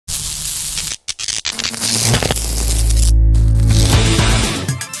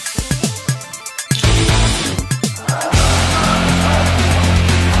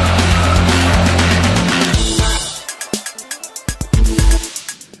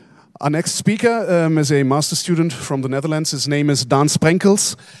Our next speaker is a master student from the Netherlands. His name is Daan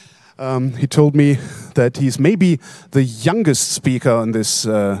Sprenkels. He told me that he's maybe the youngest speaker in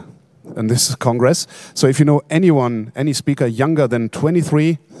this Congress. So if you know anyone, any speaker younger than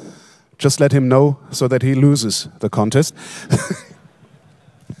 23, just let him know so that he loses the contest.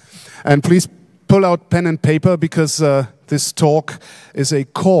 And please pull out pen and paper because this talk is a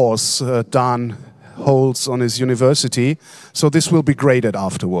course Daan holds on his university, so this will be graded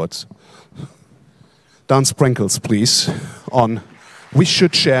afterwards. Daan Sprenkels, please, on We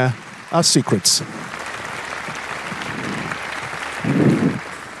Should Share Our Secrets.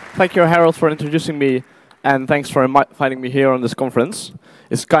 Thank you, Harold, for introducing me, and thanks for inviting me here on this conference.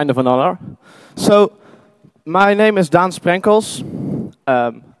 It's kind of an honor. So, my name is Daan Sprenkels.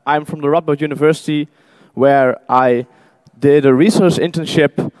 I'm from the Radboud University, where I did a research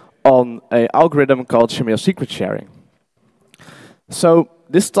internship on an algorithm called Shamir secret sharing. So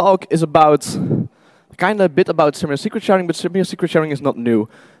this talk is about kind of a bit about Shamir secret sharing, but Shamir secret sharing is not new.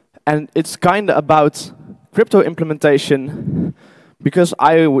 And it's kind of about crypto implementation, because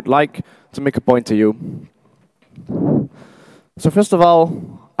I would like to make a point to you. So first of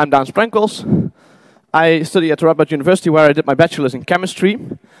all, I'm Daan Sprenkels. I study at the Radboud University, where I did my bachelor's in chemistry.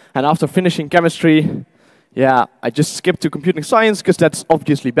 And after finishing chemistry, yeah, I just skipped to computing science because that's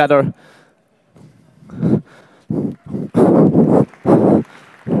obviously better.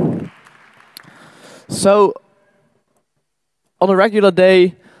 So, on a regular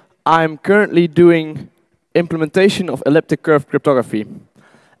day, I'm currently doing implementation of elliptic curve cryptography.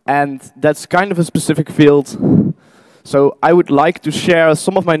 And that's kind of a specific field. So I would like to share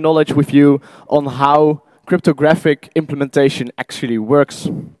some of my knowledge with you on how cryptographic implementation actually works.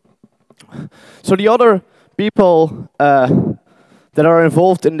 So the other people that are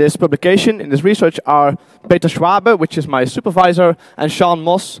involved in this publication, in this research, are Peter Schwabe, which is my supervisor, and Sean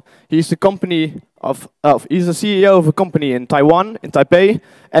Moss. He's the he's the CEO of a company in Taiwan, in Taipei,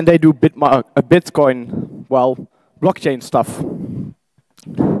 and they do Bitcoin, well, blockchain stuff.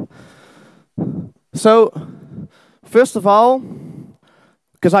 So, first of all,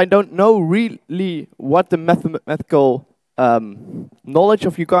 because I don't know really what the mathematical knowledge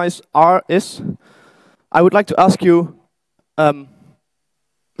of you guys is, I would like to ask you,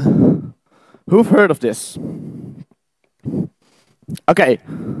 who've heard of this? Okay,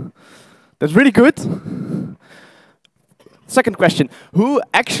 that's really good. Second question, who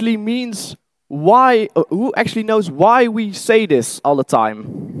actually knows why we say this all the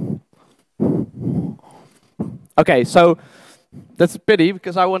time? Okay, so that's a pity,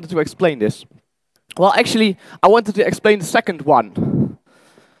 because I wanted to explain this. Well, actually, I wanted to explain the second one.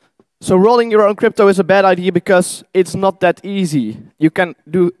 So rolling your own crypto is a bad idea because it's not that easy. You can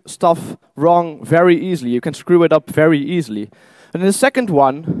do stuff wrong very easily. You can screw it up very easily. And in the second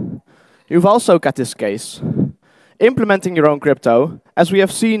one, you've also got this case. Implementing your own crypto, as we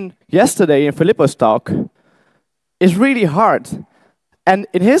have seen yesterday in Filippo's talk, is really hard. And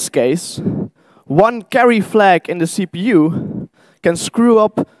in his case, one carry flag in the CPU can screw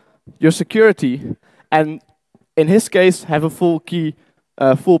up your security, and in his case, have a full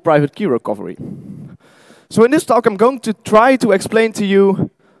private key recovery. So in this talk, I'm going to try to explain to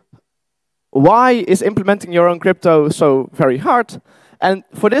you why is implementing your own crypto so very hard. And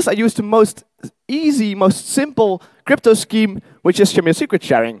for this, I use the most easy, most simple crypto scheme, which is Shamir secret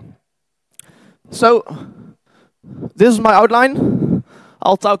sharing. So this is my outline.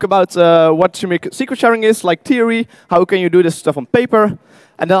 I'll talk about what Shamir secret sharing is, like theory, how can you do this stuff on paper,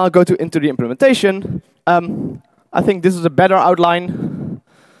 and then I'll go into the implementation. I think this is a better outline.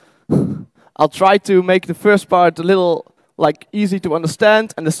 I'll try to make the first part a little easy to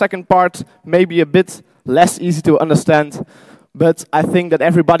understand, and the second part maybe a bit less easy to understand. But I think that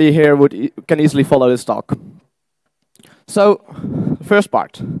everybody here can easily follow this talk. So, first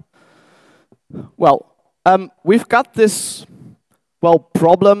part. Well, we've got this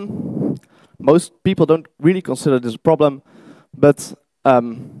problem. Most people don't really consider this a problem, but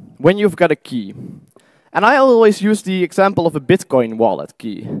when you've got a key, and I always use the example of a Bitcoin wallet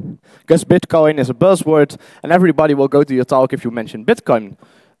key, because Bitcoin is a buzzword, and everybody will go to your talk if you mention Bitcoin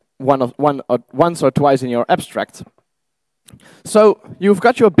once or twice in your abstract. So you've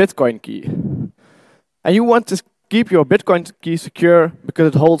got your Bitcoin key, and you want to keep your Bitcoin key secure because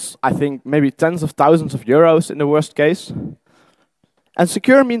it holds, I think, maybe tens of thousands of euros in the worst case. And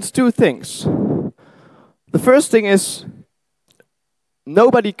secure means two things. The first thing is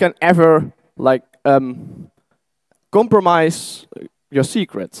nobody can ever compromise your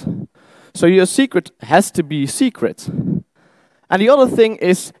secret. So your secret has to be secret. And the other thing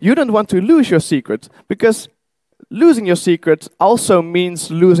is you don't want to lose your secret, because losing your secret also means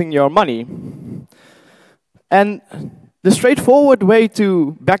losing your money. And the straightforward way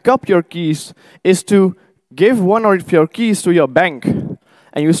to back up your keys is to give one of your keys to your bank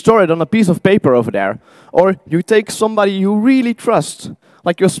and you store it on a piece of paper over there. Or you take somebody you really trust,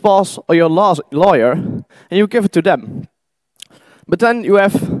 like your spouse or your lawyer, and you give it to them. But then you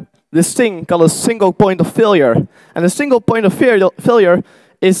have this thing called a single point of failure. And a single point of failure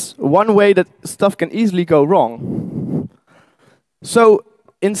is one way that stuff can easily go wrong. So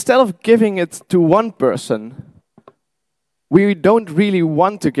instead of giving it to one person, we don't really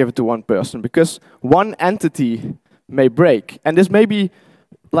want to give it to one person, because one entity may break. And this may be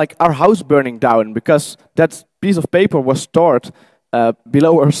like our house burning down, because that piece of paper was stored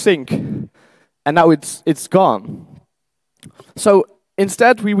below our sink, and now it's gone. So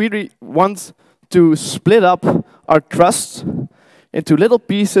instead, we really want to split up our trust into little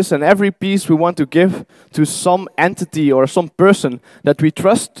pieces, and every piece we want to give to some entity or some person that we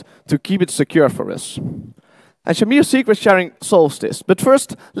trust to keep it secure for us. And Shamir secret sharing solves this. But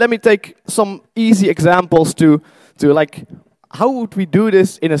first, let me take some easy examples to like, how would we do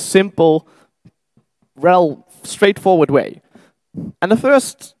this in a simple, well, straightforward way? And the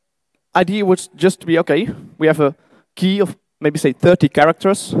first idea would just be, okay, we have a key of maybe say 30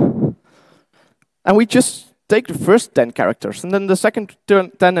 characters, and we just take the first 10 characters, and then the second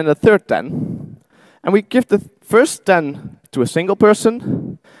 10 and the third 10, and we give the first 10 to a single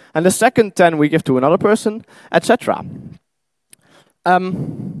person, and the second 10 we give to another person, etc.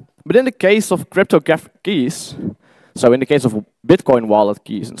 But in the case of cryptographic keys, so in the case of Bitcoin wallet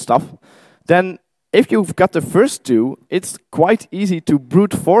keys and stuff, then if you've got the first two, it's quite easy to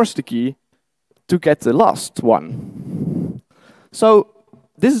brute force the key to get the last one. So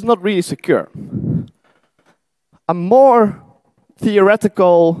this is not really secure. A more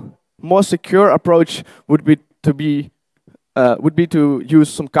theoretical, more secure approach would be to use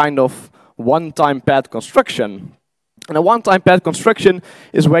some kind of one-time pad construction. And a one-time pad construction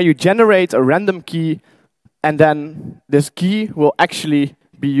is where you generate a random key, and then this key will actually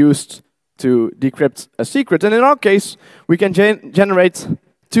be used to decrypt a secret. And in our case, we can generate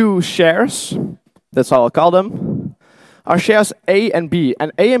two shares. That's how I'll call them. Our shares A and B.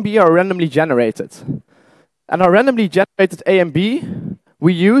 And A and B are randomly generated. And our randomly generated A and B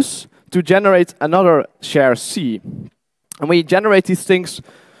we use to generate another share C. And we generate these things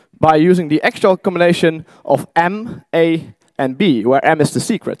by using the actual combination of M, A, and B, where M is the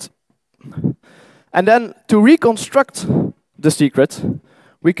secret. And then to reconstruct the secret,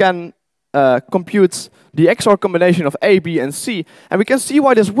 we can compute the XOR combination of A, B, and C. And we can see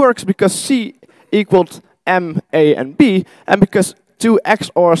why this works, because C equaled M, A, and B, and because two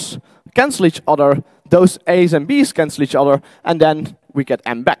XORs cancel each other, those A's and B's cancel each other, and then we get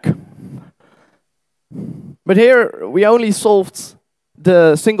M back. But here, we only solved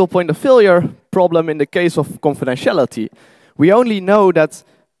the single point of failure problem in the case of confidentiality. We only know that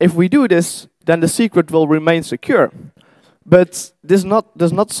if we do this, then the secret will remain secure. But this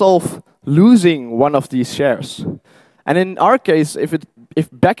does not solve losing one of these shares. And in our case, if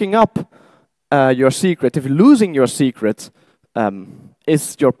backing up your secret, if losing your secret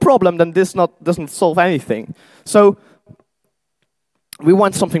is your problem, then this doesn't solve anything. So we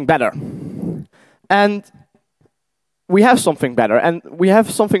want something better. And we have something better. And we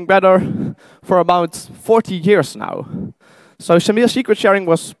have something better for about 40 years now. So Shamir secret sharing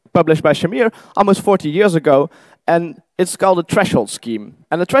was published by Shamir almost 40 years ago. And it's called a threshold scheme.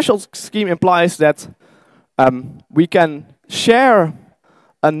 And the threshold scheme implies that we can share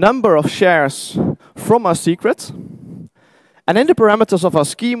a number of shares from our secret. And in the parameters of our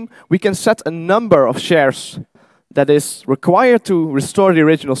scheme, we can set a number of shares that is required to restore the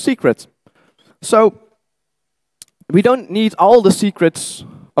original secret. So we don't need all the secrets,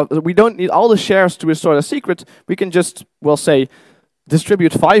 we don't need all the shares to restore the secret. We can just, we'll say,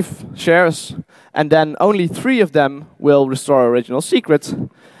 distribute 5 shares, and then only 3 of them will restore our original secret.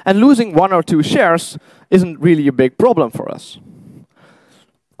 And losing 1 or 2 shares isn't really a big problem for us.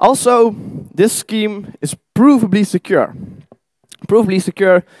 Also, this scheme is provably secure. Provably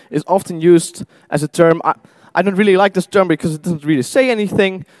secure is often used as a term. I don't really like this term because it doesn't really say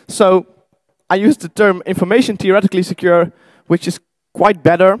anything. So I use the term information theoretically secure, which is quite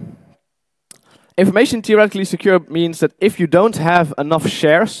better. Information theoretically secure means that if you don't have enough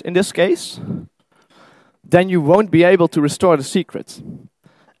shares in this case, then you won't be able to restore the secret.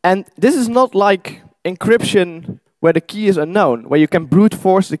 And this is not like encryption, where the key is unknown, where you can brute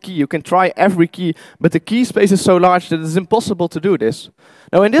force the key, you can try every key, but the key space is so large that it's impossible to do this.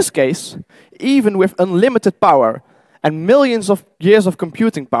 Now in this case, even with unlimited power and millions of years of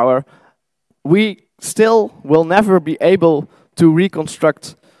computing power, we still will never be able to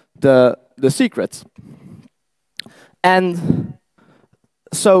reconstruct the secret. And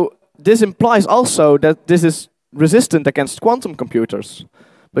so this implies also that this is resistant against quantum computers,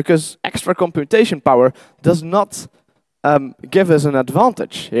 because extra computation power does not give us an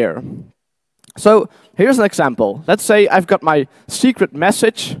advantage here. So here's an example. Let's say I've got my secret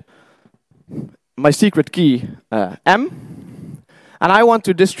message, my secret key M, and I want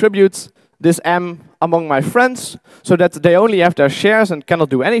to distribute this M among my friends so that they only have their shares and cannot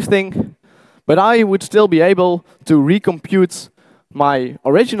do anything, but I would still be able to recompute my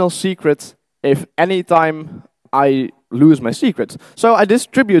original secret if any time I lose my secret. So I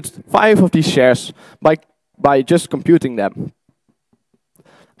distribute 5 of these shares by just computing them.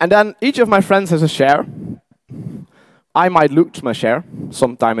 And then each of my friends has a share. I might lose my share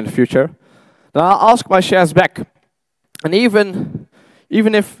sometime in the future. Then I'll ask my shares back. And even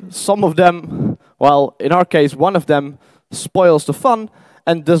if some of them, well, in our case, one of them spoils the fun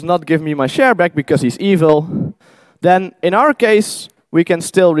and does not give me my share back because he's evil, then in our case, we can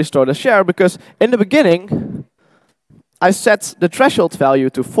still restore the share because in the beginning, I set the threshold value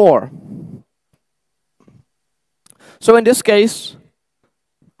to 4. So in this case,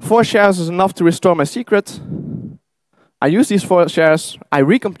 4 shares is enough to restore my secret. I use these 4 shares, I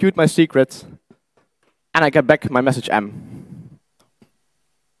recompute my secret, and I get back my message M.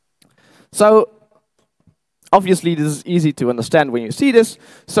 So obviously this is easy to understand when you see this,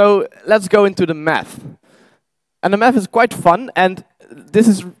 so let's go into the math. And the math is quite fun, and this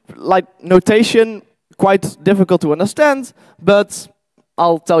is like notation, quite difficult to understand, but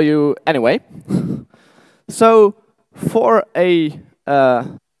I'll tell you anyway. So for a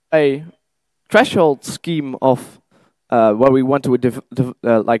threshold scheme of where we want to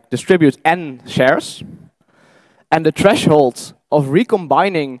distribute n shares, and the threshold of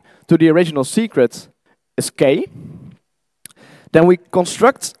recombining to the original secret is k, then we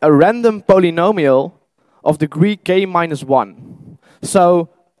construct a random polynomial of degree k minus 1. So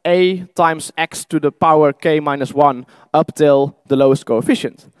a times x to the power k minus 1 up till the lowest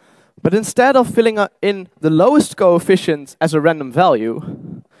coefficient. But instead of filling in the lowest coefficient as a random value,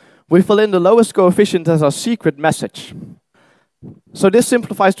 we fill in the lowest coefficient as our secret message. So this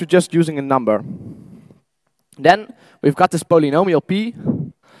simplifies to just using a number. Then we've got this polynomial p,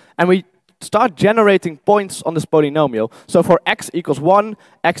 and we start generating points on this polynomial. So for x equals 1,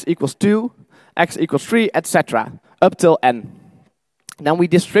 x equals 2, x equals 3, etc., up till n. Then we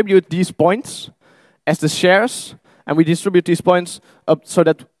distribute these points as the shares, and we distribute these points up so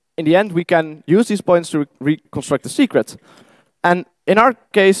that in the end we can use these points to reconstruct the secret. And in our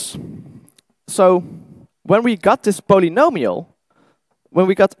case, so when we got this polynomial, when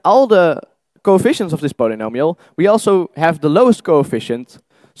we got all the coefficients of this polynomial, we also have the lowest coefficient,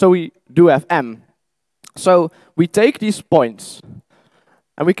 so we do have m. So we take these points,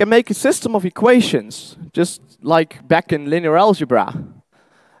 and we can make a system of equations, just like back in linear algebra.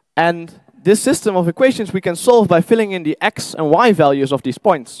 And this system of equations we can solve by filling in the x and y values of these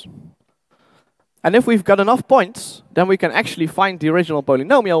points. And if we've got enough points, then we can actually find the original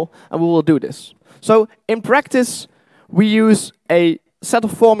polynomial, and we will do this. So in practice, we use a set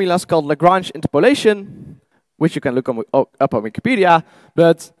of formulas called Lagrange interpolation, which you can look up on Wikipedia,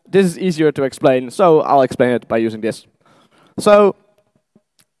 but this is easier to explain, so I'll explain it by using this. So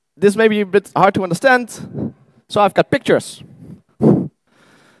this may be a bit hard to understand, so I've got pictures.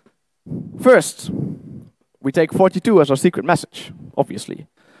 First, we take 42 as our secret message, obviously.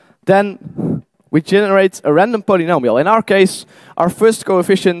 Then we generate a random polynomial. In our case, our first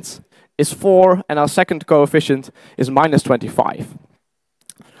coefficient is 4, and our second coefficient is minus 25.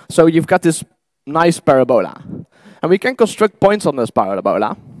 So you've got this nice parabola. And we can construct points on this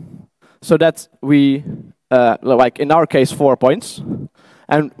parabola, so that we, like in our case, 4 points.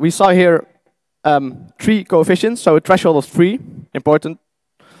 And we saw here 3 coefficients, so a threshold of 3, important.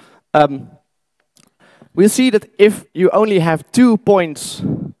 We'll see that if you only have 2 points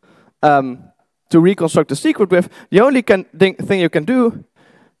to reconstruct the secret with, the only thing you can do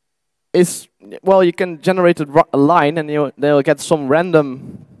is, well, you can generate a line, and they'll get some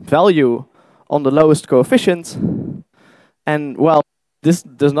random value on the lowest coefficient. And, well, this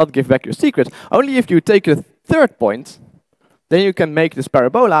does not give back your secret. Only if you take a 3rd point, then you can make this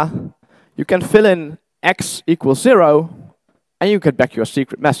parabola. You can fill in x equals 0, and you get back your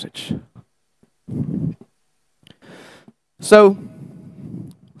secret message. So,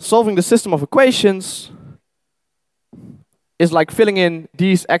 solving the system of equations, is like filling in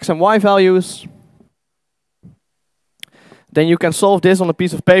these x and y values. Then you can solve this on a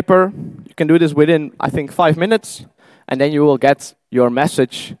piece of paper. You can do this within, I think, 5 minutes. And then you will get your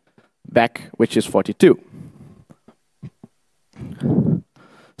message back, which is 42.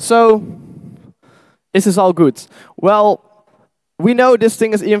 So, is this all good? Well, we know this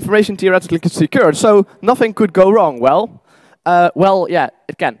thing is information theoretically secure, so nothing could go wrong. Well, yeah,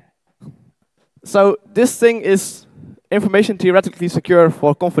 it can. So this thing is information theoretically secure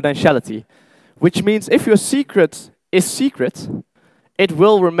for confidentiality, which means if your secret is secret, it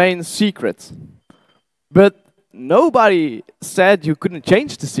will remain secret. But nobody said you couldn't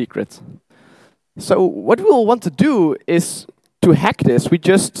change the secret. So what we'll want to do is to hack this. We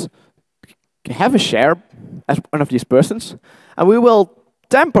just have a share as one of these persons, and we will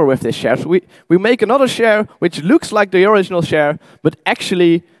tamper with this share. So we make another share which looks like the original share, but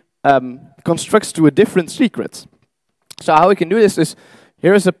actually constructs to a different secret. So how we can do this is,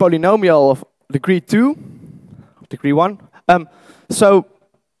 here is a polynomial of degree 2, degree 1. So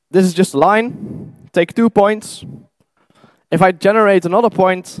this is just a line. Take 2 points. If I generate another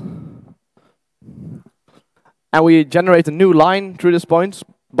point, and we generate a new line through this point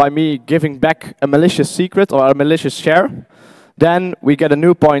by me giving back a malicious secret or a malicious share, then we get a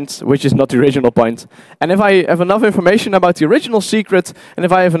new point, which is not the original point. And if I have enough information about the original secret, and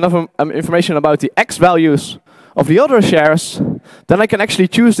if I have enough information about the x values of the other shares, then I can actually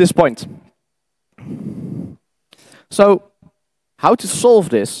choose this point. So, how to solve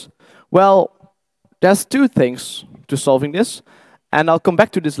this? Well, there's 2 things to solving this, and I'll come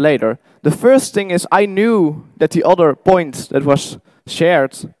back to this later. The first thing is I knew that the other point that was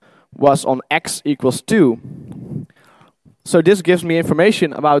shared was on x equals 2. So this gives me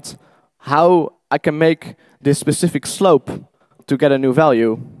information about how I can make this specific slope to get a new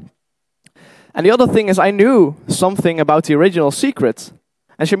value. And the other thing is I knew something about the original secret.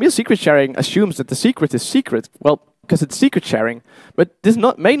 And Shamir secret sharing assumes that the secret is secret. Well, because it's secret sharing. But this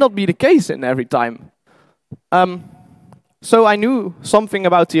may not be the case in every time. So I knew something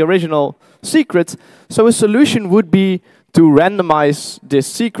about the original secret. So a solution would be to randomize this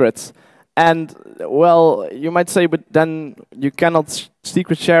secret. And, well, you might say, but then you cannot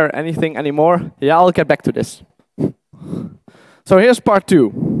secret share anything anymore. Yeah, I'll get back to this. So here's part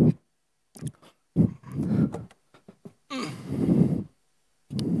 2.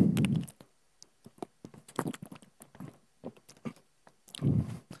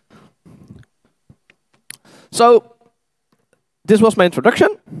 So this was my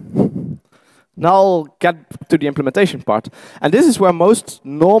introduction. Now I'll get to the implementation part. And this is where most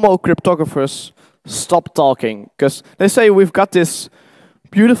normal cryptographers stop talking. Because they say, we've got this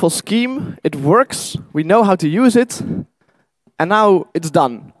beautiful scheme, it works, we know how to use it, and now it's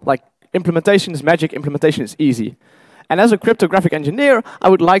done. Like, implementation is magic, implementation is easy. And as a cryptographic engineer, I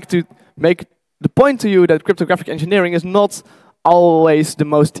would like to make the point to you that cryptographic engineering is not always the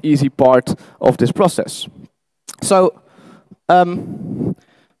most easy part of this process. So,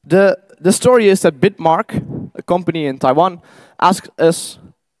 the story is that Bitmark, a company in Taiwan, asked us,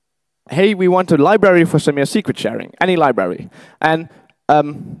 hey, we want a library for Shamir secret sharing, any library. And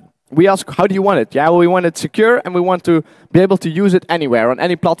we asked, how do you want it? Yeah, well, we want it secure, and we want to be able to use it anywhere, on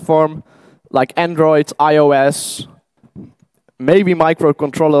any platform, like Android, iOS, maybe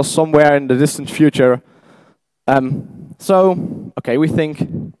microcontrollers somewhere in the distant future. So, okay, we think,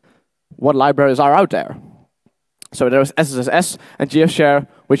 what libraries are out there? So there's SSS and GFShare,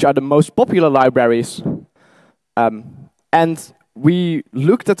 which are the most popular libraries. And we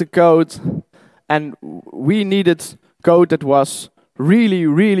looked at the code, and we needed code that was really,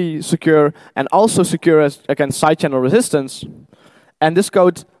 really secure, and also secure against side channel resistance. And this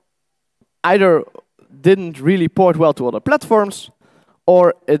code either didn't really port well to other platforms,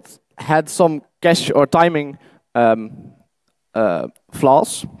 or it had some cache or timing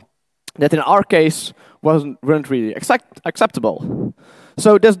flaws that in our case weren't really acceptable.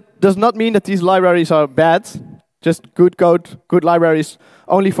 So this does not mean that these libraries are bad, just good code, good libraries.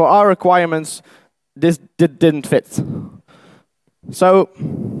 Only for our requirements, this didn't fit. So,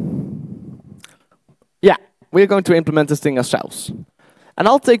 yeah, we're going to implement this thing ourselves. And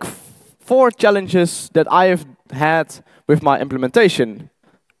I'll take 4 challenges that I have had with my implementation.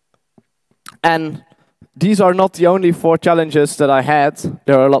 And these are not the only 4 challenges that I had.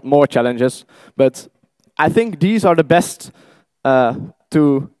 There are a lot more challenges, but I think these are the best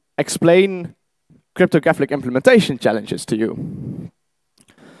to explain cryptographic implementation challenges to you.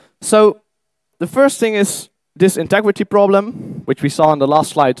 So the first thing is this integrity problem, which we saw on the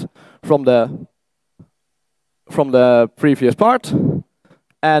last slide from the previous part,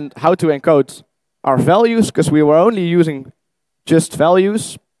 and how to encode our values, because we were only using just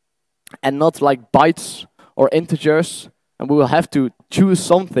values and not like bytes or integers, and we will have to choose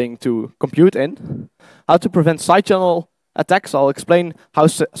something to compute in. How to prevent side channel attacks, I'll explain how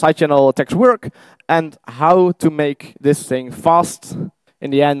side channel attacks work, and how to make this thing fast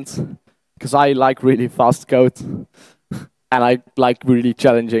in the end, because I like really fast code, and I like really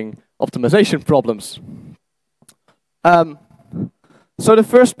challenging optimization problems. So the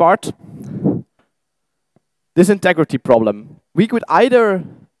first part, this integrity problem. We could either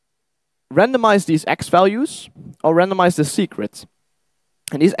randomize these X values or randomize the secret.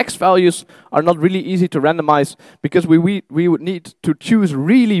 And these X values are not really easy to randomize because we would need to choose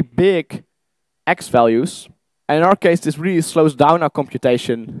really big X values. And in our case, this really slows down our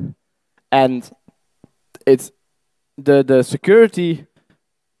computation. And it's the security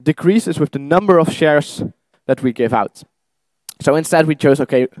decreases with the number of shares that we give out. So instead we chose,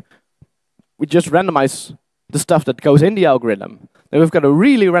 okay, we just randomize the stuff that goes in the algorithm. Then we've got a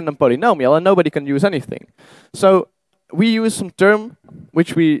really random polynomial and nobody can use anything. So we use some term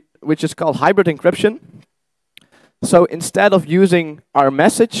which is called hybrid encryption. So instead of using our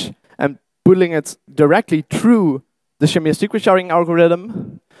message and pulling it directly through the Shamir secret sharing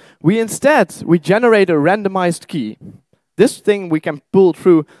algorithm, we generate a randomized key. This thing we can pull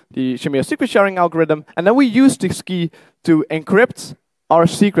through the Shamir secret sharing algorithm, and then we use this key to encrypt our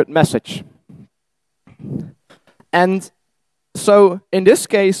secret message. And so in this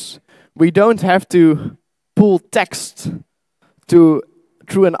case, we don't have to pull text through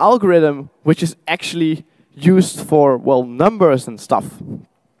an algorithm which is actually used for, well, numbers and stuff.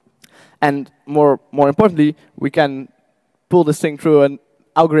 And more importantly, we can pull this thing through an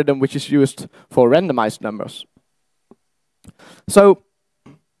algorithm which is used for randomized numbers. So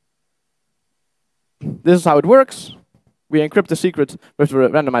this is how it works. We encrypt the secret with the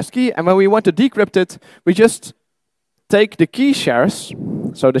randomized key, and when we want to decrypt it, we just take the key shares,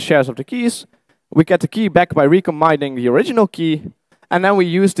 so the shares of the keys, we get the key back by recombining the original key, and then we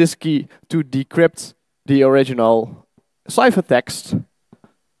use this key to decrypt the original ciphertext,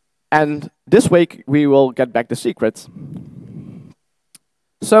 and this way we will get back the secret.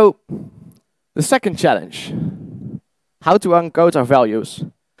 So, the second challenge, how to encode our values.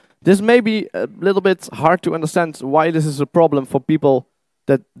 This may be a little bit hard to understand why this is a problem for people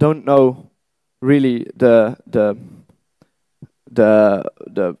that don't know really the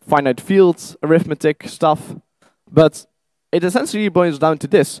finite field arithmetic stuff, but it essentially boils down to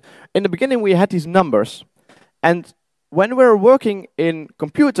this. In the beginning we had these numbers, and when we're working in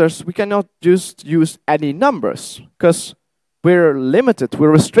computers we cannot just use any numbers, because we're limited, we're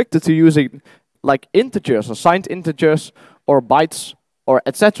restricted to using like integers or signed integers or bytes or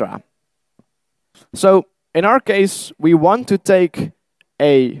etc. So in our case we want to take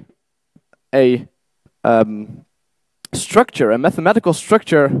a structure, a mathematical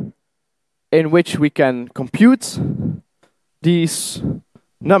structure in which we can compute these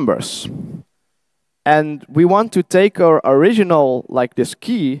numbers. And we want to take our original, like this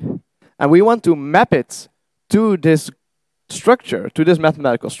key, and we want to map it to this structure, to this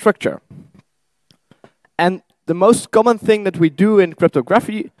mathematical structure. And the most common thing that we do in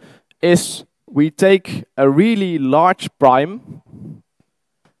cryptography is we take a really large prime,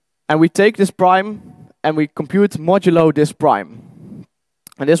 and we take this prime and we compute modulo this prime.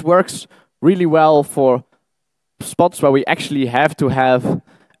 And this works really well for spots where we actually have to have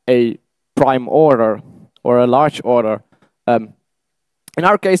a prime order or a large order. In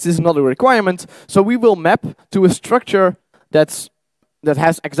our case, this is not a requirement, so we will map to a structure that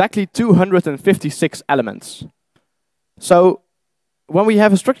has exactly 256 elements. So when we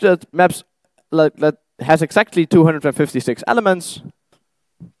have a structure that maps that has exactly 256 elements,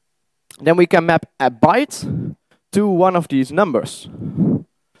 then we can map a byte to one of these numbers.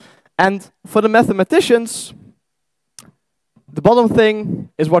 And for the mathematicians, the bottom thing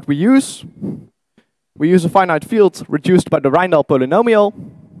is what we use. We use a finite field reduced by the Rindal polynomial.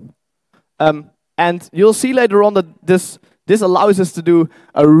 And you'll see later on that this allows us to do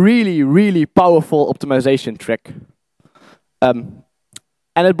a really, really powerful optimization trick. And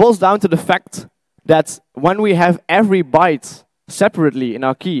it boils down to the fact that when we have every byte separately in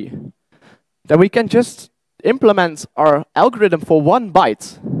our key, then we can just implement our algorithm for one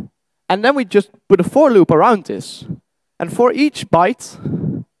byte. And then we just put a for loop around this. And for each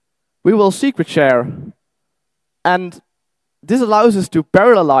byte, we will secret share. And this allows us to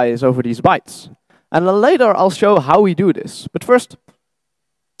parallelize over these bytes. And then later I'll show how we do this. But first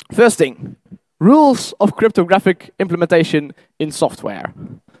thing, rules of cryptographic implementation in software.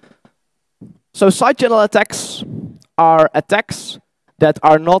 So side channel attacks are attacks that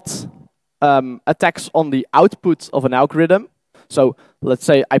are not attacks on the output of an algorithm. So let's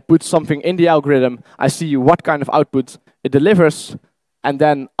say I put something in the algorithm, I see what kind of output it delivers, and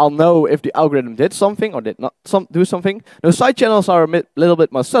then I'll know if the algorithm did something or did not do something. Now, side channels are a little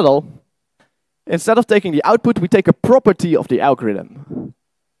bit more subtle. Instead of taking the output, we take a property of the algorithm.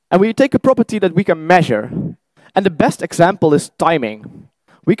 And we take a property that we can measure. And the best example is timing.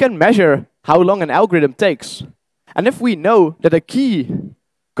 We can measure how long an algorithm takes. And if we know that a key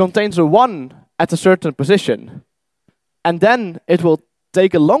contains a 1 at a certain position, and then it will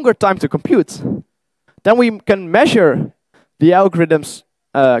take a longer time to compute, then we can measure the algorithm's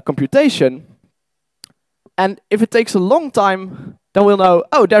computation. And if it takes a long time, then we'll know,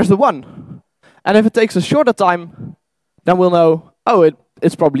 oh, there's the 1. And if it takes a shorter time, then we'll know, oh,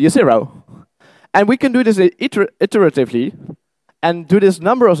 it's probably a 0. And we can do this iteratively and do this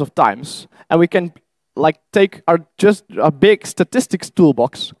numbers of times. And we can take our big statistics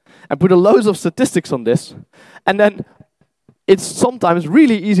toolbox and put a loads of statistics on this. And then it's sometimes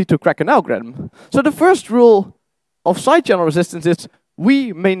really easy to crack an algorithm. So the first rule of side channel resistance is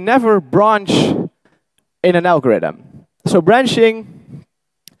we may never branch in an algorithm. So branching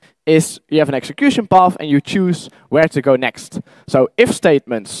is you have an execution path and you choose where to go next. So if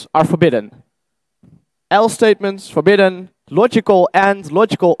statements are forbidden, else statements forbidden, logical and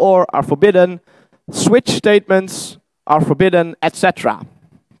logical or are forbidden, switch statements are forbidden, etc.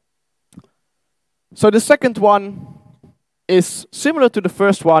 So the second one is similar to the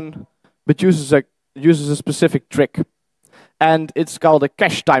first one, but uses a specific trick. And it's called a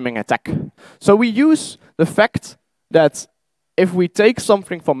cache timing attack. So we use the fact that if we take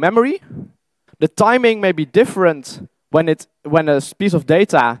something from memory, the timing may be different when a piece of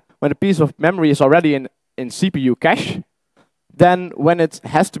data, when a piece of memory is already in CPU cache, than when it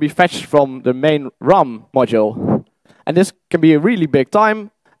has to be fetched from the main RAM module. And this can be a really big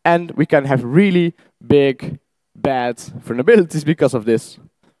time, and we can have really big, bad vulnerabilities because of this.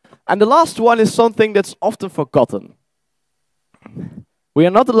 And the last one is something that's often forgotten. We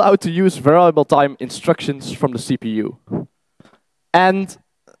are not allowed to use variable time instructions from the CPU. And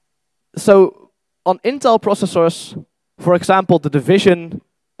so on Intel processors, for example, the division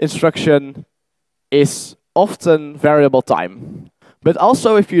instruction is often variable time. But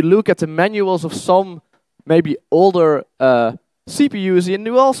also if you look at the manuals of some maybe older CPUs, and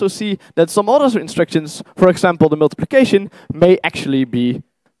you also see that some other instructions, for example, the multiplication, may actually be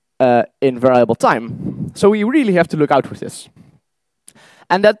in variable time. So we really have to look out for this.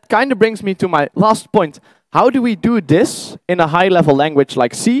 And that kind of brings me to my last point. How do we do this in a high-level language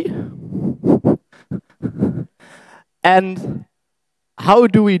like C? And how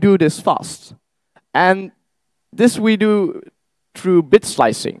do we do this fast? And this we do through bit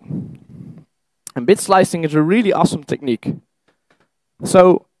slicing. And bit slicing is a really awesome technique.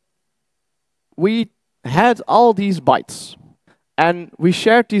 So we had all these bytes, and we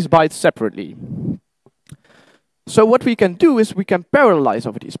shared these bytes separately. So what we can do is we can parallelize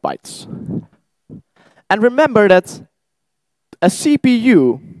over these bytes. And remember that a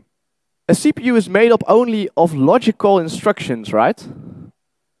CPU is made up only of logical instructions, right?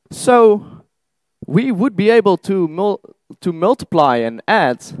 So we would be able to multiply and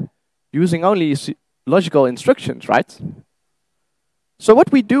add using only logical instructions, right? So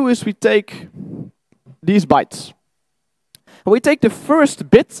what we do is we take these bytes. And we take the first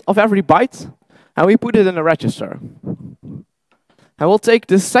bit of every byte and we put it in a register. And we'll take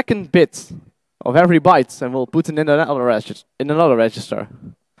the second bit of every byte and we'll put it in another register.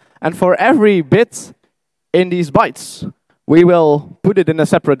 And for every bit in these bytes, we will put it in a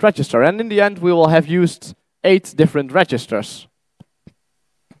separate register. And in the end, we will have used 8 different registers.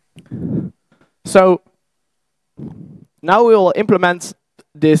 So now we will implement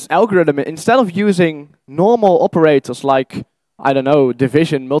this algorithm. Instead of using normal operators like, I don't know,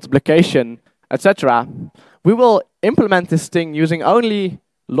 division, multiplication, etc., we will implement this thing using only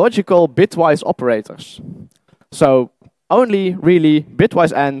logical bitwise operators. So only really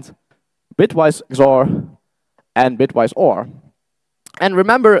bitwise AND, bitwise XOR, and bitwise OR. And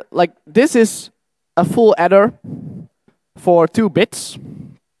remember, like, this is a full adder for 2 bits.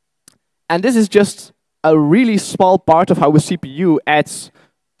 And this is just a really small part of how a CPU adds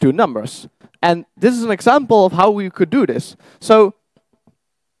 2 numbers. And this is an example of how we could do this. So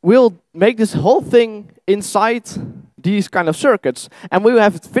we'll make this whole thing inside these kind of circuits. And we will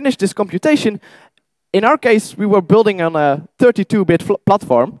have finished this computation. In our case, we were building on a 32-bit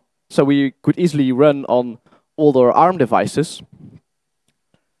platform. So we could easily run on older ARM devices.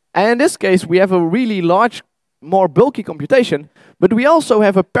 And in this case, we have a really large, more bulky computation. But we also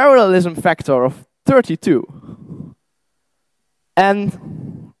have a parallelism factor of 32.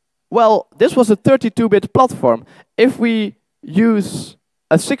 And, well, this was a 32-bit platform. If we use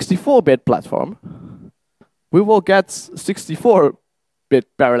a 64-bit platform, we will get 64-bit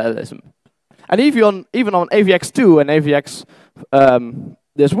parallelism. And even on AVX2 and AVX,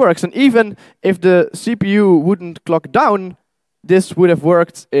 this works. And even if the CPU wouldn't clock down, this would have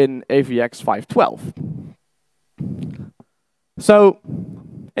worked in AVX 512. So,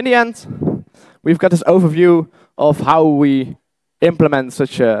 in the end, we've got this overview of how we implement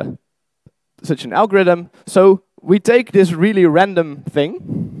such an algorithm. So we take this really random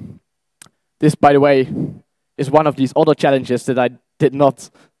thing. This, by the way, is one of these other challenges that I did not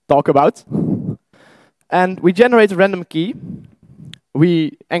talk about. And we generate a random key.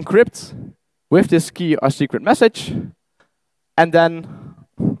 We encrypt with this key our secret message. And then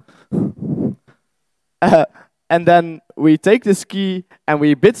we take this key and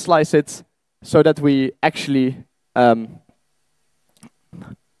we bit slice it so that we actually can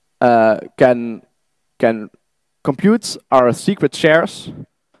compute our secret shares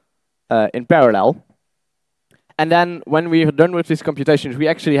in parallel. And then when we're done with these computations, we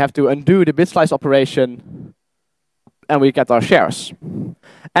actually have to undo the bit slice operation and we get our shares.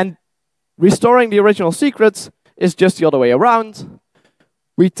 And restoring the original secret is just the other way around.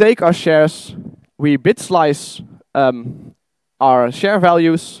 We take our shares, we bit slice our share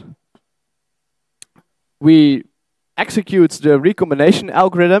values, we execute the recombination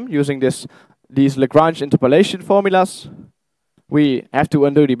algorithm using these Lagrange interpolation formulas. We have to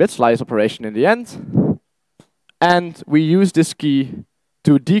undo the bit slice operation in the end. And we use this key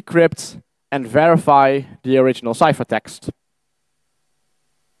to decrypt and verify the original ciphertext.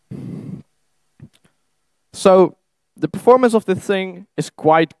 So the performance of this thing is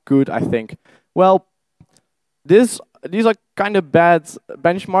quite good, I think. Well, these are kind of bad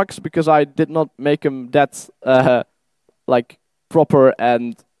benchmarks because I did not make them that like proper,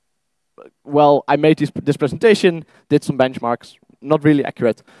 and well, I made this presentation, did some benchmarks, not really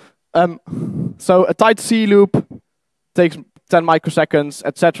accurate. So a tight C loop takes 10 microseconds,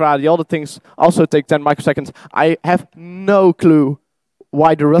 etc. The other things also take 10 microseconds. I have no clue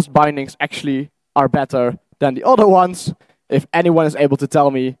why the Rust bindings actually are better than the other ones. If anyone is able to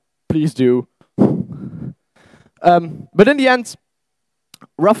tell me, please do. But in the end,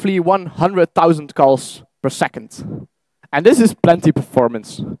 roughly 100,000 calls per second. And this is plenty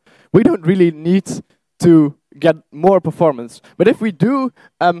performance. We don't really need to get more performance. But if we do,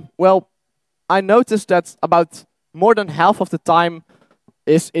 well, I noticed that about more than half of the time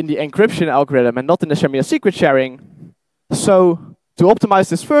is in the encryption algorithm and not in the Shamir secret sharing. So to optimize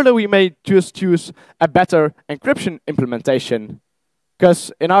this further, we may just choose a better encryption implementation.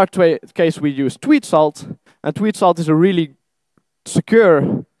 Because in our case, we use TweetSalt, and TweetSalt is a really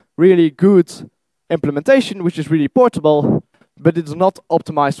secure, really good implementation, which is really portable, but it's not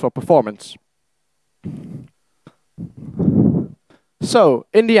optimized for performance. So,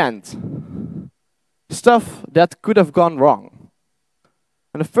 in the end, stuff that could have gone wrong.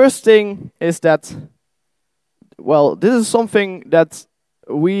 And the first thing is that, well, this is something that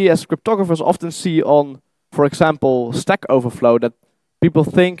we as cryptographers often see on, for example, Stack Overflow, that people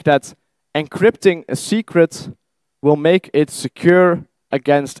think that encrypting a secret will make it secure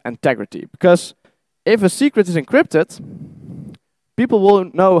against integrity. Because if a secret is encrypted, people will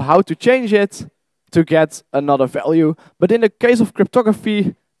know how to change it to get another value. But in the case of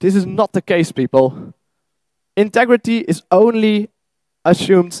cryptography, this is not the case, people. Integrity is only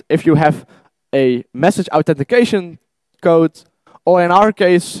assumed if you have a message authentication code, or in our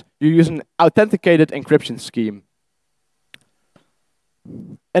case, you use an authenticated encryption scheme.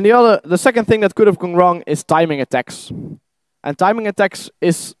 And the second thing that could have gone wrong is timing attacks. And timing attacks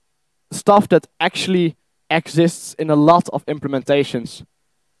is stuff that actually exists in a lot of implementations.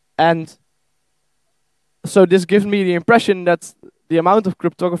 And so this gives me the impression that the amount of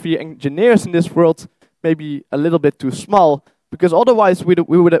cryptography engineers in this world may be a little bit too small, because otherwise we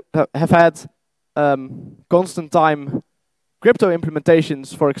would have had constant time crypto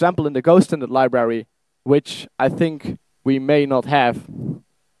implementations, for example, in the Go standard library, which I think we may not have.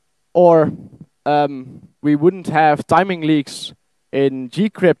 Or we wouldn't have timing leaks in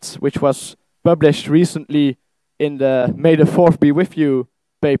Gcrypt, which was published recently in the May the 4th be with you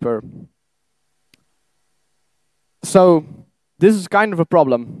paper. So this is kind of a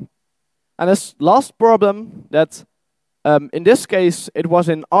problem. And this last problem that in this case it was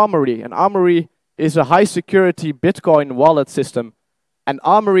in Armory. And Armory is a high security Bitcoin wallet system. And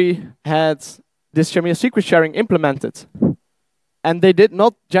Armory had this Shamir secret sharing implemented. And they did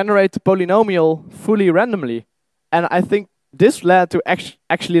not generate the polynomial fully randomly. And I think this led to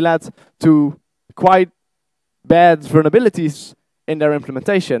actually led to quite bad vulnerabilities in their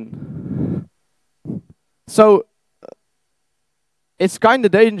implementation. So it's kind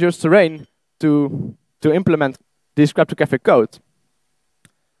of dangerous terrain to implement this cryptographic code.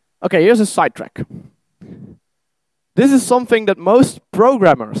 Okay, here's a sidetrack. This is something that most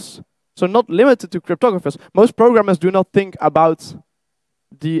programmers, so not limited to cryptographers, most programmers do not think about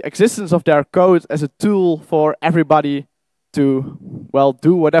the existence of their code as a tool for everybody to, well,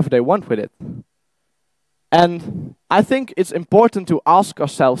 do whatever they want with it. And I think it's important to ask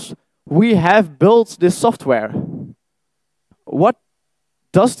ourselves, we have built this software. What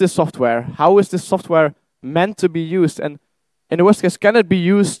does this software? How is this software meant to be used? And in the worst case, can it be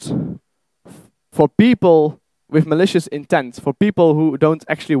used for people with malicious intent, for people who don't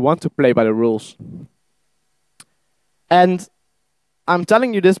actually want to play by the rules? And I'm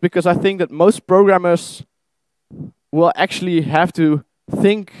telling you this because I think that most programmers will actually have to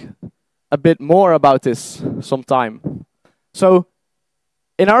think a bit more about this sometime. So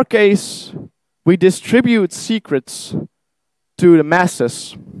in our case, we distribute secrets to the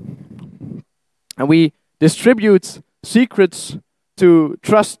masses. And we distribute secrets to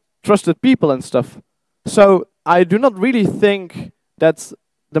trusted people and stuff. So I do not really think that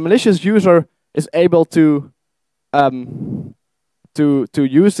the malicious user is able to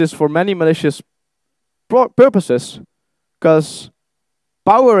use this for many malicious purposes, because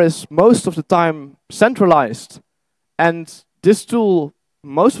power is most of the time centralized, and this tool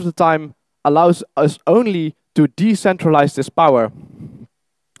most of the time allows us only to decentralize this power.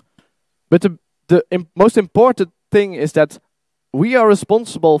 But the most important thing is that we are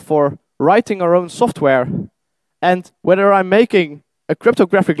responsible for writing our own software, and whether I'm making a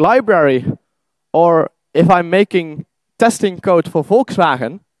cryptographic library or if I'm making testing code for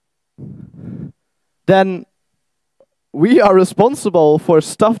Volkswagen, then we are responsible for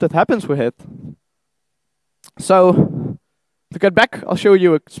stuff that happens with it. So, to get back, I'll show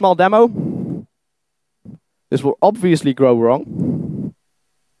you a small demo. This will obviously go wrong.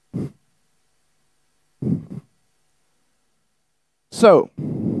 So,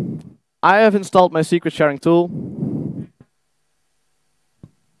 I have installed my secret sharing tool.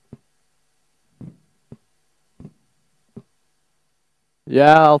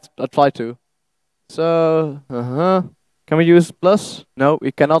 Yeah, I'll try to. So, can we use plus? No,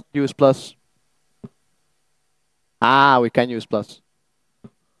 we cannot use plus. Ah, we can use plus.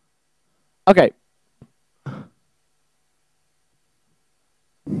 Okay.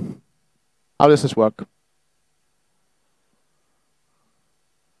 How does this work?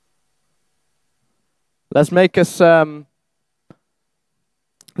 Let's make us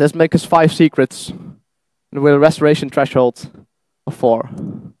 5 secrets with a restoration threshold of 4.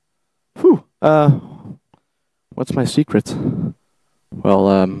 Whew. What's my secret? Well,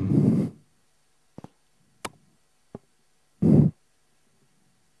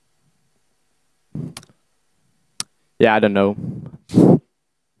 yeah, I don't know.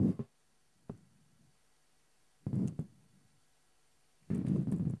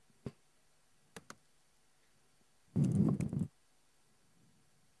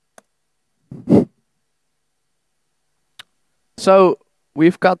 So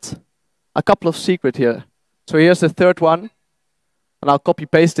we've got a couple of secrets here. So here's the third one, and I'll copy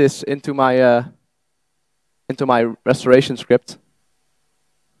paste this into my restoration script.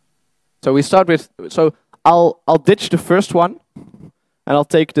 So we start with, so I'll ditch the first one, and I'll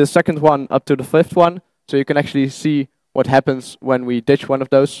take the second one up to the 5th one, so you can actually see what happens when we ditch one of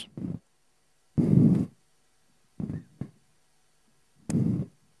those.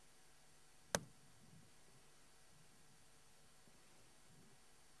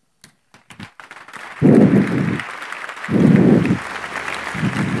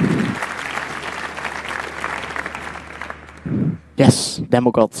 Yes,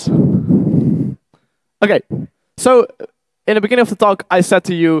 demo gods. Okay, so in the beginning of the talk, I said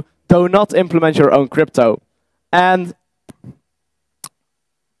to you, do not implement your own crypto. And,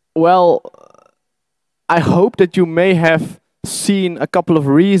 well, I hope that you may have seen a couple of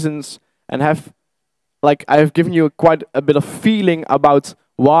reasons and have, like, I have given you quite a bit of feeling about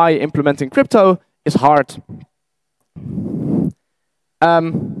why implementing crypto is hard.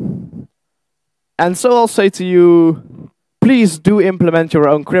 And so I'll say to you, please do implement your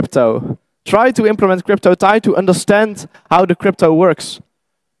own crypto. Try to implement crypto, try to understand how the crypto works.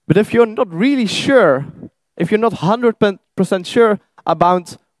 But if you're not really sure, if you're not 100% sure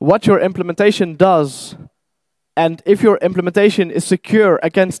about what your implementation does, and if your implementation is secure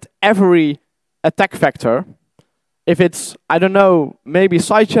against every attack vector, if it's, I don't know, maybe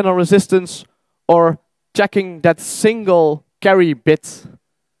side channel resistance, or checking that single carry bit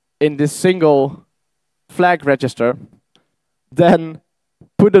in this single flag register, then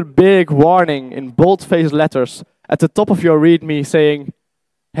put a big warning in bold-faced letters at the top of your README saying,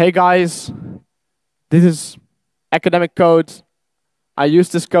 hey guys, this is academic code. I use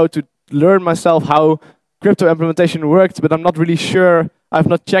this code to learn myself how crypto implementation works, but I'm not really sure. I've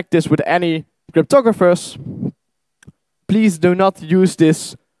not checked this with any cryptographers. Please do not use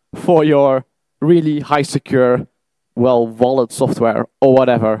this for your really high secure, well, wallet software or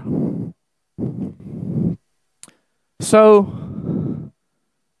whatever. So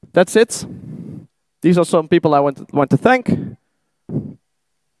that's it. These are some people I want to thank.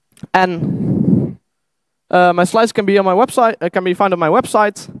 And my slides can be on my website. Can be found on my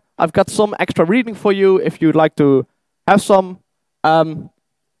website. I've got some extra reading for you if you'd like to have some.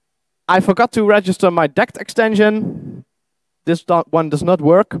 I forgot to register my DECT extension. This one does not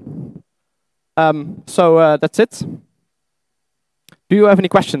work. So that's it. Do you have any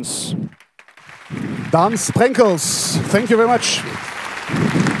questions? Dan Sprenkels, thank you very much.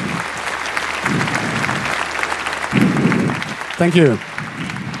 Thank you.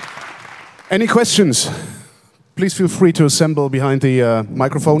 Any questions? Please feel free to assemble behind the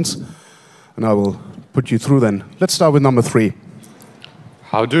microphones, and I will put you through then. Let's start with number 3.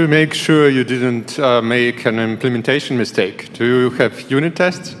 How do you make sure you didn't make an implementation mistake? Do you have unit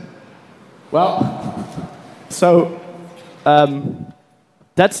tests? Well, so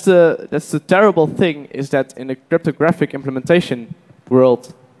that's the terrible thing, is that in the cryptographic implementation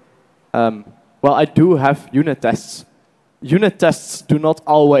world, well, I do have unit tests. Unit tests do not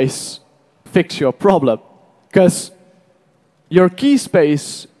always fix your problem, because your key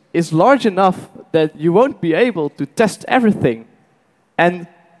space is large enough that you won't be able to test everything. And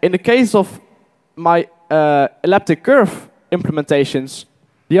in the case of my elliptic curve implementations,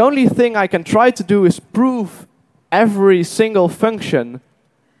 the only thing I can try to do is prove every single function,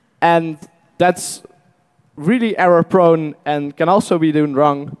 and that's really error prone and can also be done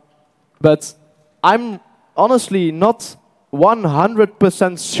wrong. But I'm honestly not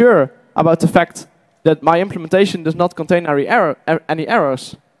 100% sure about the fact that my implementation does not contain any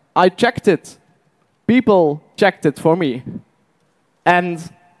errors. I checked it. People checked it for me.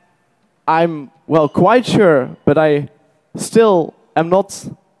 And I'm, well, quite sure, but I still am not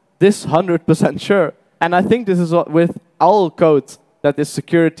this 100% sure. And I think this is with all code that is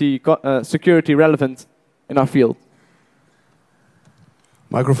security relevant in our field.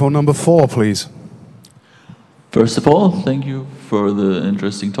 Microphone number 4, please. First of all, thank you for the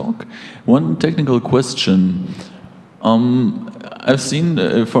interesting talk. One technical question. I've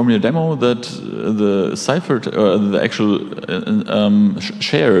seen from your demo that the ciphered, the actual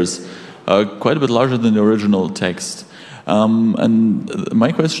shares are quite a bit larger than the original text. And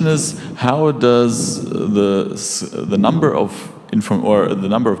my question is, how does the number of the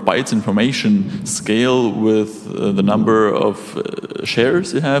number of bytes information scale with the number of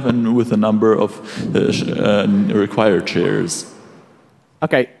shares you have and with the number of required shares?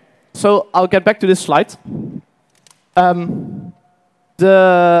 Okay, so I'll get back to this slide.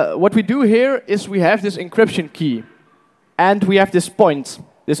 What we do here is we have this encryption key, and we have this point,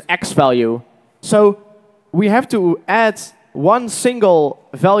 this X value. So we have to add one single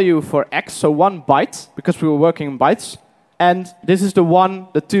value for X, so 1 byte, because we were working in bytes. And this is the 1,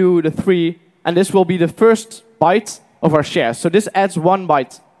 the 2, the 3, and this will be the first byte of our share. So this adds 1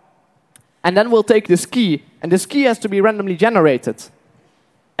 byte. And then we'll take this key, and this key has to be randomly generated.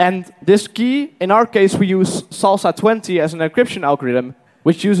 And this key, in our case, we use SALSA20 as an encryption algorithm,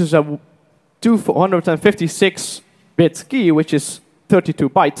 which uses a 256-bit key, which is 32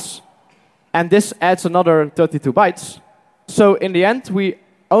 bytes. And this adds another 32 bytes. So in the end, we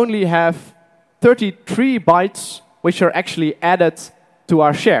only have 33 bytes which are actually added to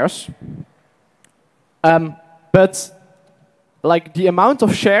our shares. But like the amount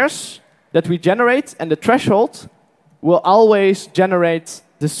of shares that we generate and the threshold will always generate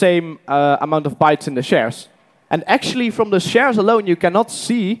the same amount of bytes in the shares. And actually, from the shares alone, you cannot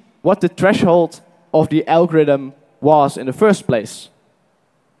see what the threshold of the algorithm was in the first place.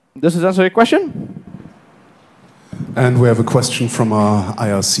 Does this answer your question? And we have a question from our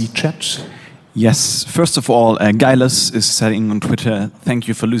IRC chat. Yes, first of all, Gaius is saying on Twitter, thank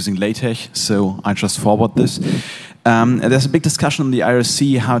you for losing LaTeX, so I just forward this. There's a big discussion on the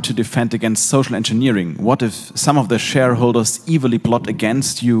IRC how to defend against social engineering. What if some of the shareholders evilly plot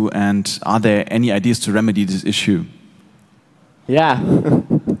against you, and are there any ideas to remedy this issue? Yeah,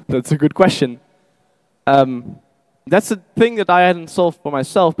 that's a good question. That's a thing that I hadn't solved for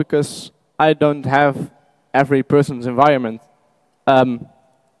myself because I don't have every person's environment.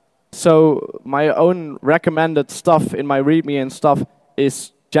 So my own recommended stuff in my README and stuff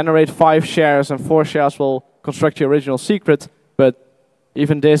is generate 5 shares and 4 shares will construct your original secret. But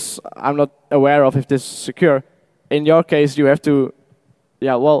even this, I'm not aware of if this is secure. in your case, you have to,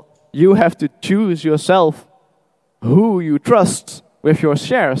 yeah, well, you have to choose yourself who you trust with your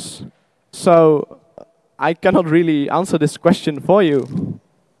shares. So I cannot really answer this question for you.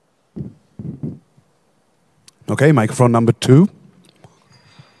 Okay, microphone number 2.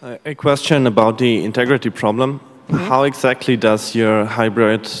 A question about the integrity problem. How exactly does your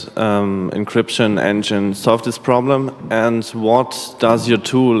hybrid encryption engine solve this problem? And what does your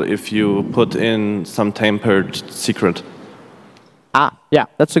tool if you put in some tampered secret? Yeah,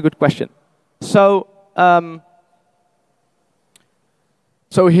 that's a good question. So,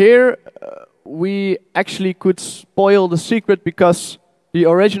 so here we actually could spoil the secret because the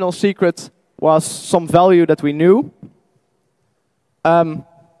original secret was some value that we knew.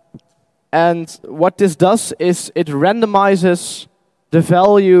 And what this does is it randomizes the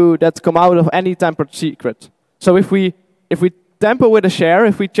value that come out of any tampered secret. So if we tamper with a share,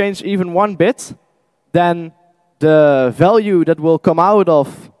 if we change even 1 bit, then the value that will come out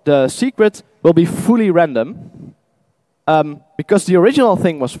of the secret will be fully random, because the original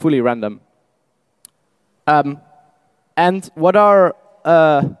thing was fully random. And what our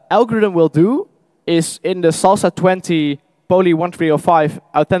algorithm will do is in the salsa 20 poly 1305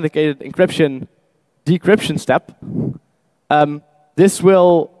 authenticated encryption decryption step, this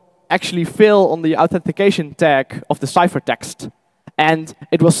will actually fill on the authentication tag of the ciphertext. And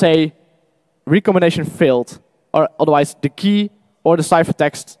it will say recombination failed, or otherwise the key or the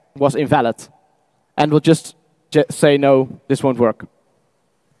ciphertext was invalid. And we'll just say, no, this won't work.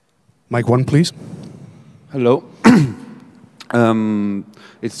 Mic 1, please. Hello.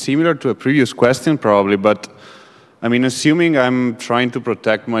 It's similar to a previous question probably, but I mean, assuming I'm trying to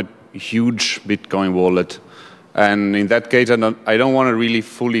protect my huge Bitcoin wallet, and in that case, I don't want to really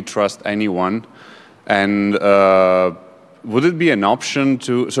fully trust anyone. And would it be an option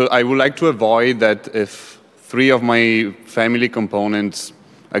to, so I would like to avoid that if 3 of my family components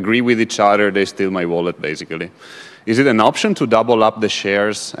agree with each other, they steal my wallet, basically. Is it an option to double up the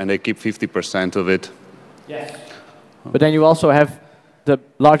shares and they keep 50% of it? Yes. But then you also have the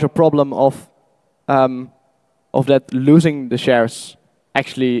larger problem of that losing the shares.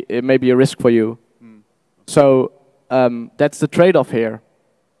 Actually, it may be a risk for you. So that's the trade-off here.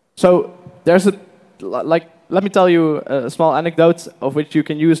 So there's a, like, let me tell you a small anecdote of which you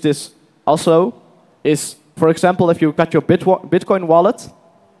can use this also. Is, for example, if you got your Bitcoin wallet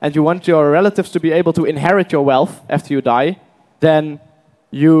and you want your relatives to be able to inherit your wealth after you die, then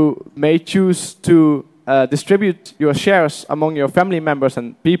you may choose to distribute your shares among your family members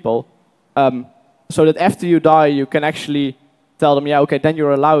and people, so that after you die, you can actually tell them, yeah, okay, then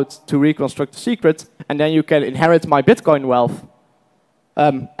you're allowed to reconstruct the secret, and then you can inherit my Bitcoin wealth.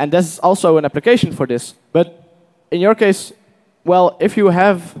 And there's also an application for this. But in your case, well, if you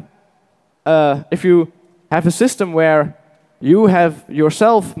have a system where you have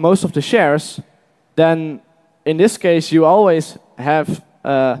yourself most of the shares, then in this case, you always have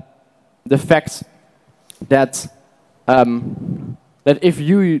the fact that that if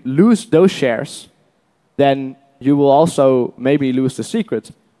you lose those shares, then you will also maybe lose the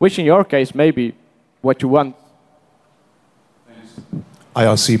secret, which in your case may be what you want.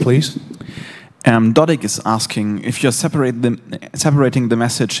 IRC, please. Dodik is asking, if you're separating the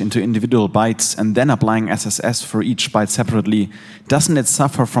message into individual bytes and then applying SSS for each byte separately, doesn't it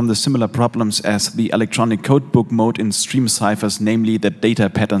suffer from the similar problems as the electronic codebook mode in stream ciphers, namely that data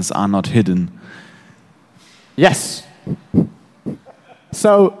patterns are not hidden? Yes.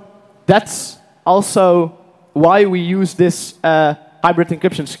 So that's also why we use this hybrid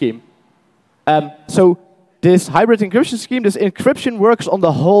encryption scheme. So this hybrid encryption scheme, this encryption works on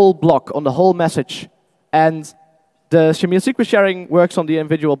the whole block, on the whole message. And the Shamir secret sharing works on the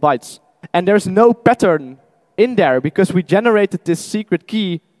individual bytes. And there's no pattern in there because we generated this secret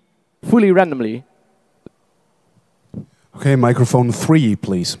key fully randomly. Okay, microphone 3,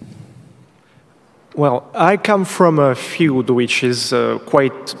 please. Well, I come from a field which is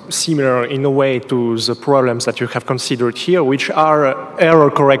quite similar in a way to the problems that you have considered here, which are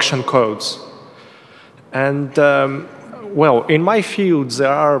error correction codes. And, well, in my field, there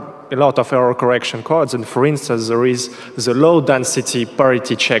are a lot of error correction codes. And for instance, there is the low density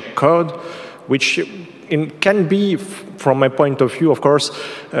parity check code, which can be, from my point of view, of course,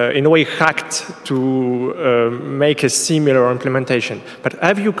 in a way hacked to make a similar implementation. But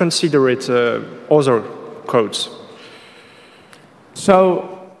have you considered other codes?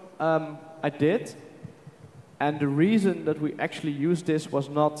 So I did. And the reason that we actually used this was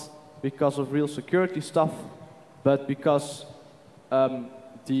not because of real security stuff, but because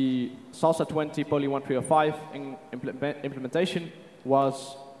the Salsa 20 Poly 1305 implementation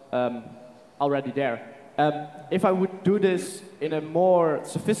was already there. If I would do this in a more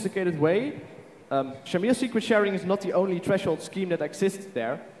sophisticated way, Shamir secret sharing is not the only threshold scheme that exists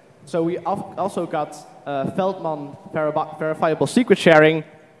there. So we also got Feldman verifiable secret sharing,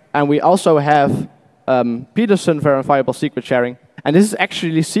 and we also have Peterson verifiable secret sharing. And this is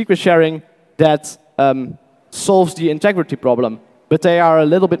actually secret sharing that solves the integrity problem, but they are a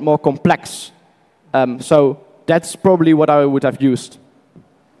little bit more complex. So that's probably what I would have used.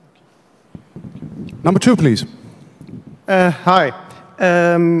 Number 2, please. Hi.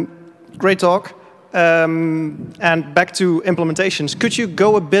 Great talk. And back to implementations. Could you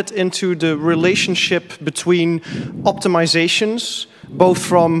go a bit into the relationship between optimizations, both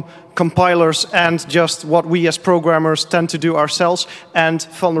from compilers and just what we as programmers tend to do ourselves, and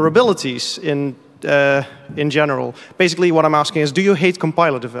vulnerabilities in general? Basically, what I'm asking is, do you hate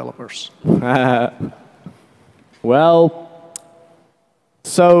compiler developers? Well,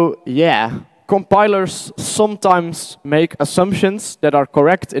 so yeah. Compilers sometimes make assumptions that are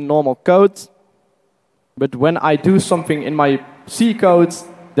correct in normal code, but when I do something in my C code,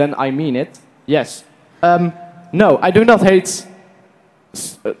 then I mean it. Yes. No, I do not hate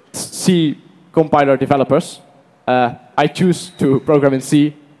C compiler developers. I choose to program in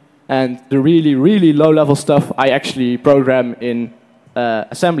C, and the really, really low-level stuff I actually program in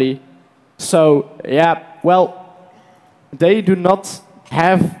assembly. So, yeah, well, they do not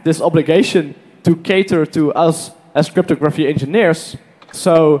have this obligation to cater to us as cryptography engineers.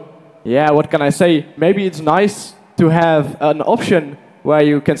 So, yeah, what can I say? Maybe it's nice to have an option where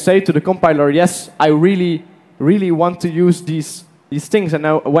you can say to the compiler, yes, I really, really want to use these things.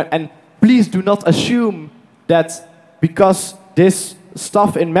 And please do not assume that because this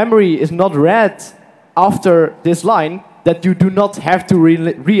stuff in memory is not read after this line, that you do not have to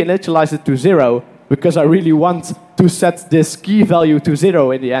reinitialize it to 0, because I really want to set this key value to 0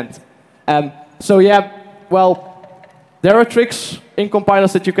 in the end. So yeah, well, there are tricks in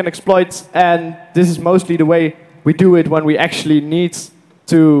compilers that you can exploit, and this is mostly the way we do it when we actually need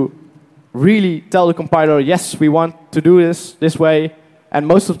to really tell the compiler, yes, we want to do this way. And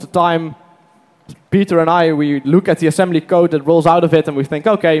most of the time, Peter and I, we look at the assembly code that rolls out of it, and we think,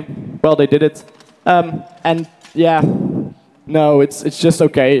 okay, well, they did it. And yeah, no, it's just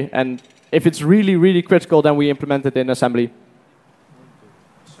okay. And if it's really, really critical, then we implement it in assembly.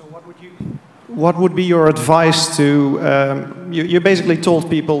 So what would be your advice to, you basically told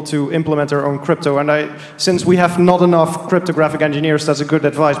people to implement their own crypto, and since we have not enough cryptographic engineers, that's a good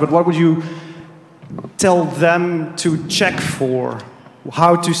advice, but what would you tell them to check for?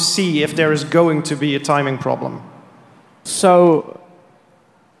 How to see if there is going to be a timing problem? So,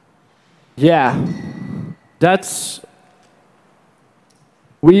 yeah,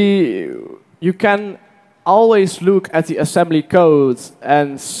 you can always look at the assembly code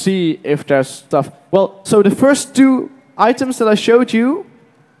and see if there's stuff. Well, so the first 2 items that I showed you,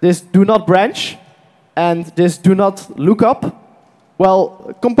 this do not branch and this do not look up,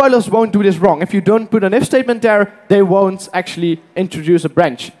 well, compilers won't do this wrong. If you don't put an if statement there, they won't actually introduce a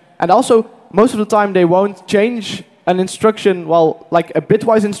branch. And also, most of the time, they won't change an instruction, well, like a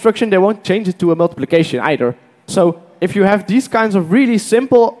bitwise instruction, they won't change it to a multiplication either. So if you have these kinds of really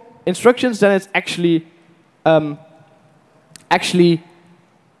simple instructions, then it's actually,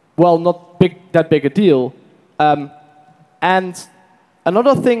 well, not that big a deal. And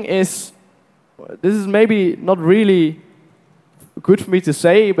another thing is, this is maybe not really good for me to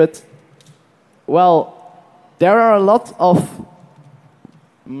say, but, well, there are a lot of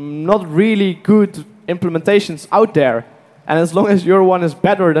not really good implementations out there. And as long as your one is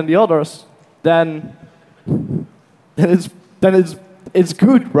better than the others, then it's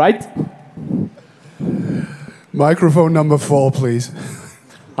good, right? Microphone number 4, please.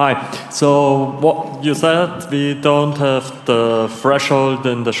 Hi. So what you said, we don't have the threshold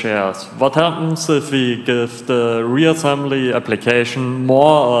in the shares. What happens if we give the reassembly application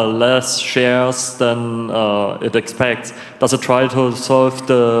more or less shares than it expects? Does it try to solve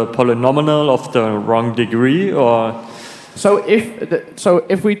the polynomial of the wrong degree, or? So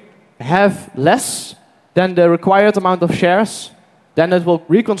if we have less than the required amount of shares, then it will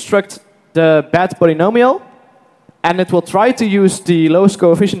reconstruct the bad polynomial. And it will try to use the lowest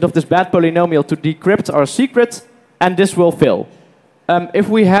coefficient of this bad polynomial to decrypt our secret, and this will fail. If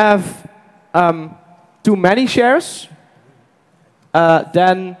we have too many shares,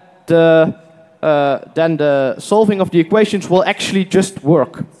 then the solving of the equations will actually just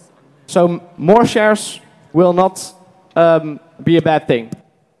work. So more shares will not be a bad thing.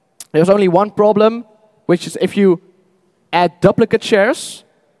 There's only one problem, which is if you add duplicate shares,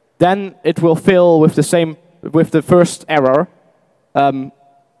 then it will fail with the same, with the first error.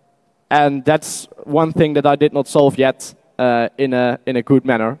 And that's one thing that I did not solve yet in a good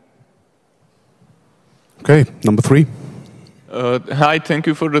manner. Okay, number 3. Hi, thank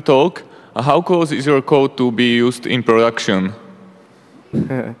you for the talk. How close is your code to be used in production?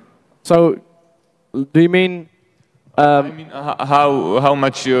 So, do you mean? I mean, how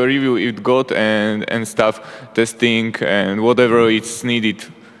much review it got and stuff, testing and whatever it's needed.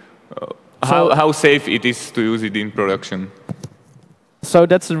 How safe it is to use it in production? So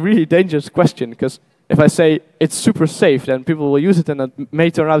that's a really dangerous question, because if I say it's super safe, then people will use it, and it may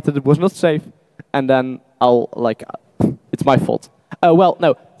turn out that it was not safe, and then I'll it's my fault. Well,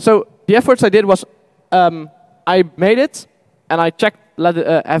 no. So the efforts I did was I made it, and I checked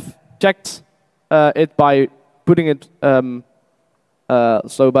it by putting it by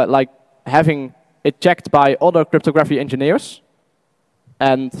having it checked by other cryptography engineers,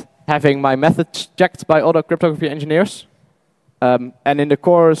 and having my methods checked by other cryptography engineers. And in the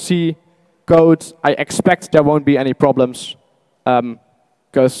core C code, I expect there won't be any problems,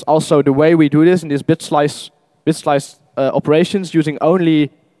 because also the way we do this in these bit slice operations using only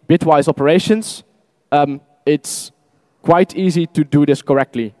bitwise operations, it's quite easy to do this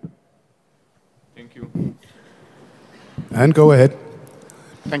correctly. Thank you. And go ahead.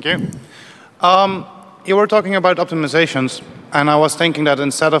 Thank you. You were talking about optimizations, and I was thinking that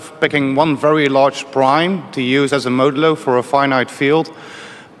instead of picking one very large prime to use as a modulo for a finite field,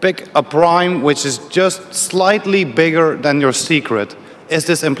 pick a prime which is just slightly bigger than your secret. Is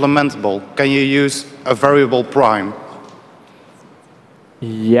this implementable? Can you use a variable prime?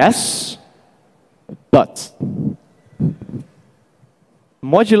 Yes, but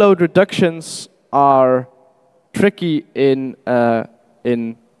modulo reductions are tricky in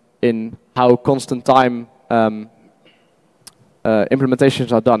how constant time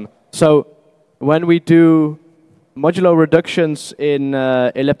implementations are done. So when we do modulo reductions in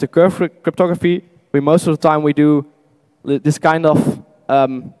elliptic curve cryptography, most of the time we do this kind of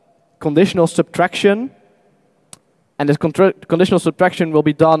conditional subtraction, and this conditional subtraction will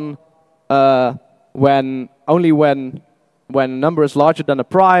be done only when a number is larger than a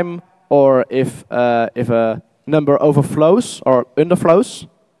prime, or if a number overflows or underflows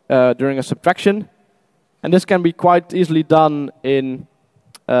during a subtraction. And this can be quite easily done in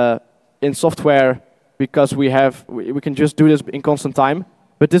software, because we can just do this in constant time.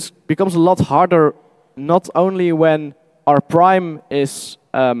 But this becomes a lot harder, not only when our prime is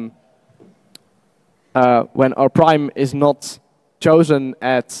not chosen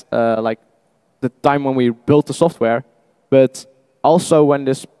at the time when we built the software, but also when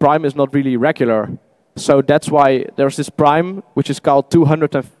this prime is not really regular. So that's why there's this prime which is called 2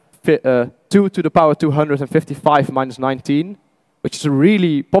 to the power 255 minus 19, which is a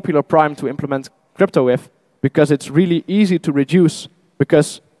really popular prime to implement crypto with, because it's really easy to reduce,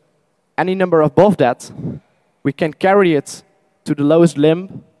 because any number above that, we can carry it to the lowest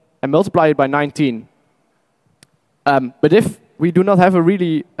limb and multiply it by 19. But if we do not have a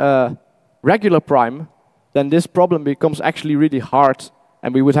really regular prime, then this problem becomes actually really hard,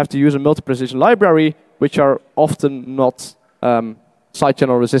 and we would have to use a multi-precision library, which are often not side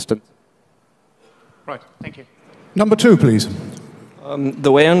channel resistant. Right, thank you. Number 2, please.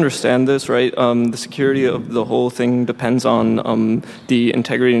 The way I understand this, right, the security of the whole thing depends on the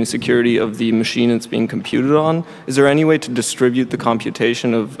integrity and security of the machine it's being computed on. Is there any way to distribute the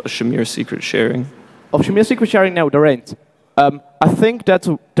computation of a Shamir secret sharing? Of Shamir secret sharing, no, there ain't. I think that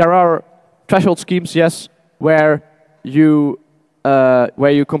there are threshold schemes, yes, where you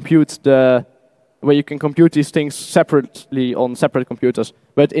can compute these things separately on separate computers.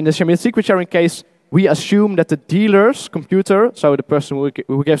 But in the Shamir secret sharing case, we assume that the dealer's computer, so the person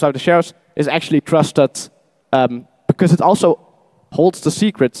who gives out the shares, is actually trusted, because it also holds the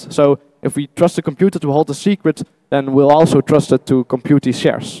secret. So if we trust the computer to hold the secret, then we'll also trust it to compute these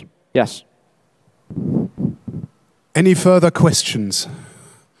shares. Yes. Any further questions?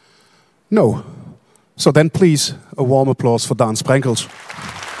 No. So then please, a warm applause for Dan Sprenkels.